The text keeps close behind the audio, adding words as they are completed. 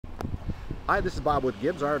Hi, this is Bob with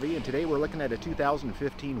Gibbs RV, and today we're looking at a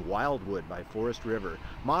 2015 Wildwood by Forest River.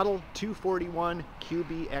 Model 241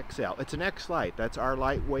 QBXL. It's an X-Lite. That's our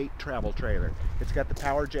lightweight travel trailer. It's got the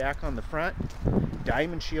power jack on the front,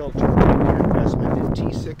 diamond shield turbo investment in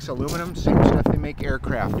T6 aluminum, same stuff they make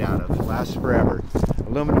aircraft out of. Lasts forever.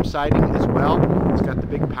 Aluminum siding as well. It's got the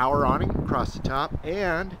big power awning across the top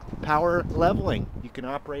and power leveling. You can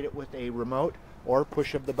operate it with a remote or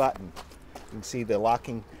push of the button. You can see the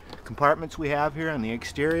locking compartments we have here on the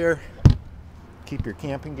exterior. Keep your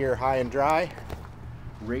camping gear high and dry.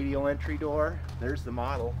 Radial entry door. There's the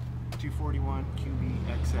model 241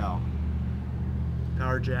 QBXL.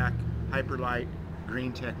 Power jack, hyperlight,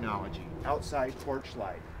 green technology. Outside porch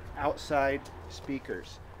light. Outside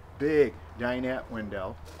speakers. Big dinette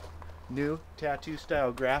window. New tattoo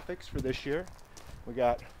style graphics for this year. We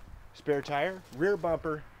got spare tire, rear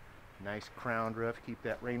bumper, nice crowned roof. Keep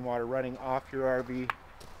that rainwater running off your RV.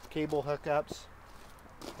 Cable hookups,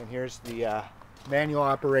 and here's the manual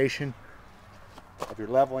operation of your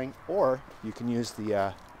leveling, or you can use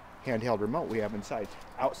the handheld remote we have inside.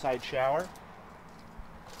 Outside shower,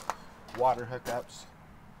 water hookups,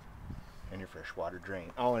 and your freshwater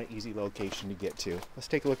drain, all in an easy location to get to. Let's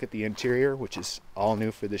take a look at the interior, which is all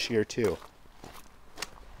new for this year too.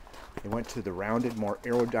 They went to the rounded, more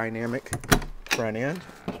aerodynamic front end,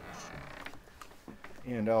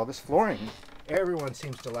 and all this flooring. Everyone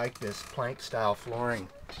seems to like this plank style flooring,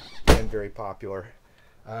 and very popular.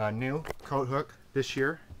 New coat hook this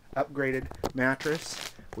year, upgraded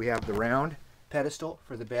mattress. We have the round pedestal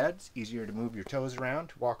for the beds, easier to move your toes around,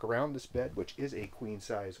 to walk around this bed, which is a queen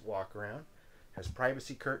size walk around. Has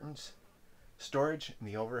privacy curtains, storage in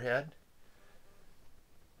the overhead,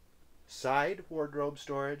 side wardrobe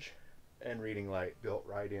storage, and reading light built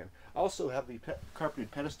right in. Also have the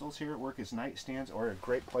carpeted pedestals here at work as nightstands, or a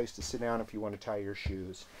great place to sit down if you want to tie your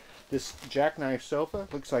shoes. This jackknife sofa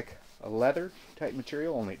looks like a leather type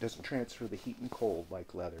material, only it doesn't transfer the heat and cold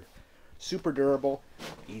like leather. Super durable,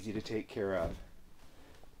 easy to take care of.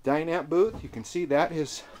 Dinette booth, you can see that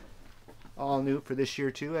is all new for this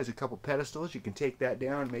year too. Has a couple pedestals. You can take that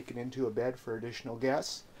down and make it into a bed for additional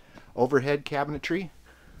guests. Overhead cabinetry.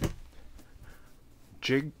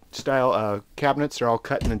 Jig style cabinets are all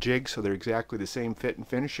cut in a jig, so they're exactly the same fit and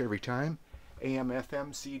finish every time. AM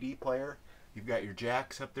FM CD player. You've got your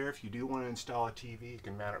jacks up there. If you do want to install a TV, you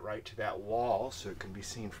can mount it right to that wall so it can be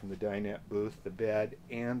seen from the dinette booth, the bed,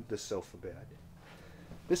 and the sofa bed.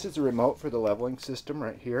 This is a remote for the leveling system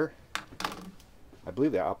right here. I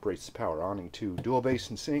believe that operates the power awning too. Dual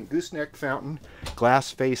basin sink, gooseneck fountain, glass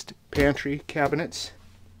faced pantry cabinets,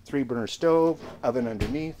 3-burner stove, oven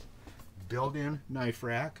underneath, built-in knife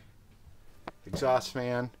rack, exhaust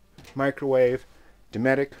fan, microwave,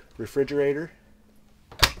 Dometic refrigerator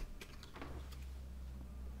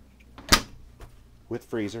with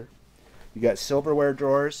freezer. You got silverware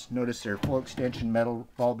drawers. Notice they're full extension metal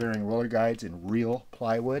ball bearing roller guides in real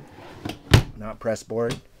plywood, not press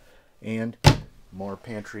board, and more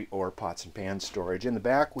pantry or pots and pans storage. In the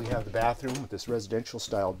back we have the bathroom with this residential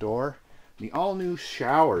style door. The all-new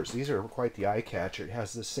showers, these are quite the eye-catcher. It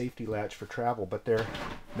has this safety latch for travel, but they're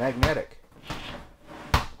magnetic.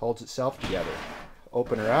 Holds itself together.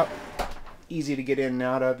 Open her up, easy to get in and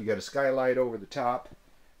out of. You got a skylight over the top,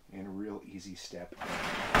 and a real easy step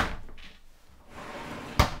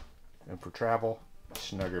in. And for travel,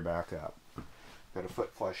 snug her back up. Got a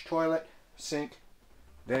foot flush toilet, sink,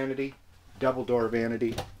 vanity, double door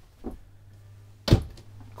vanity. Of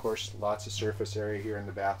course, lots of surface area here in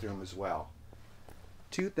the bathroom as well.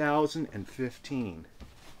 2015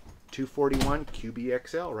 241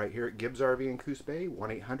 QBXL right here at Gibbs RV in Coos Bay.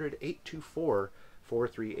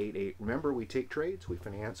 1-800-824-4388. Remember, we take trades, we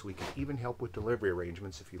finance, we can even help with delivery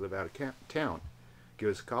arrangements if you live out of town. Give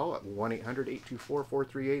us a call at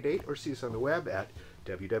 1-800-824-4388 or see us on the web at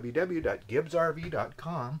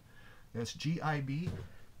www.gibbsrv.com. That's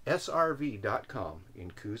GIBSRV.com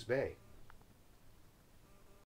in Coos Bay.